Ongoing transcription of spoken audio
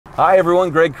Hi everyone,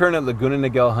 Greg Kern at Laguna,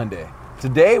 Niguel Hyundai.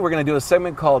 Today we're going to do a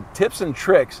segment called Tips and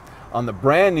Tricks on the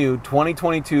brand new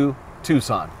 2022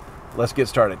 Tucson. Let's get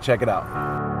started, check it out.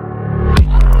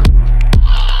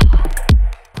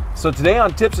 So today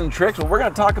on Tips and Tricks, what we're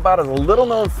going to talk about is a little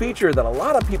known feature that a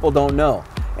lot of people don't know.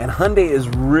 And Hyundai is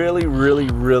really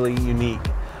unique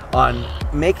on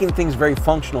making things very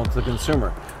functional to the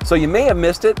consumer. So you may have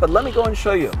missed it, but let me go and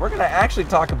show you. We're going to actually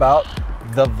talk about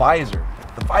the visor.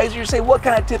 The visor, you say, what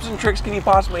kind of tips and tricks can you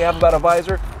possibly have about a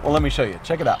visor? Well, let me show you.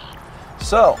 Check it out.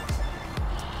 So,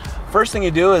 first thing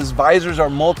you do is visors are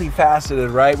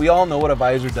multifaceted, right? We all know what a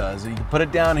visor does. You can put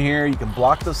it down here, you can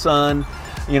block the sun,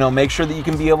 make sure that you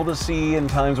can be able to see in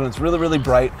times when it's really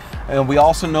bright. And we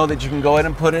also know that you can go ahead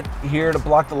and put it here to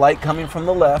block the light coming from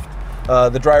the left,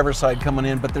 the driver's side coming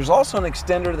in, but there's also an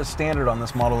extender to the standard on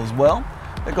this model as well.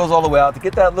 That goes all the way out to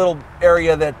get that little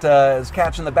area that is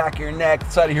catching the back of your neck, the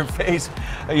side of your face,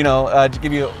 to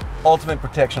give you ultimate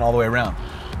protection all the way around.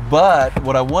 But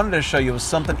what I wanted to show you was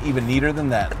something even neater than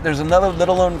that. There's another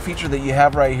little known feature that you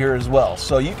have right here as well.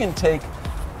 So you can take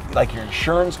like your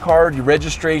insurance card, your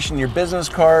registration, your business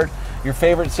card, your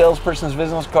favorite salesperson's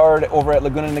business card over at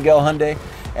Laguna Niguel Hyundai,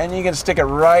 and you can stick it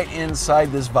right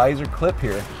inside this visor clip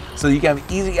here so you can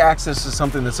have easy access to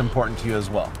something that's important to you as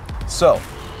well. So,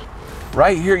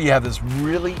 right here you have this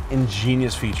really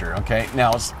ingenious feature, okay?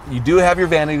 Now, you do have your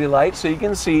vanity light so you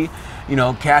can see,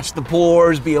 catch the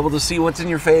pores, be able to see what's in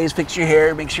your face, fix your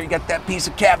hair, make sure you got that piece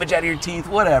of cabbage out of your teeth,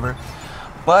 whatever.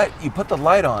 But you put the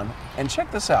light on, and check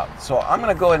this out. So I'm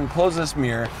gonna go ahead and close this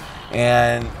mirror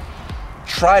and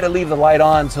try to leave the light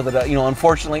on so that,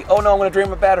 unfortunately, oh no, I'm gonna drain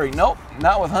my battery. Nope,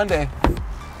 not with Hyundai.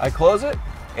 I close it,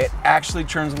 it actually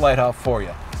turns the light off for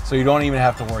you. So you don't even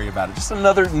have to worry about it. Just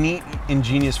another neat,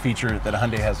 ingenious feature that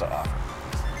Hyundai has to offer.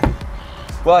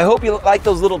 Well, I hope you like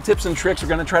those little tips and tricks. We're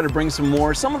gonna try to bring some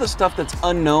more. Some of the stuff that's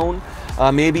unknown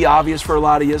may be obvious for a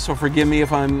lot of you, so forgive me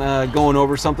if I'm going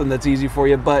over something that's easy for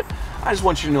you, but I just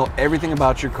want you to know everything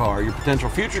about your car, your potential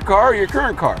future car, or your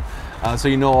current car, so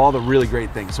you know all the really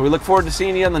great things. So we look forward to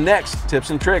seeing you on the next Tips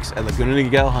and Tricks at Laguna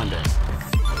Niguel Hyundai.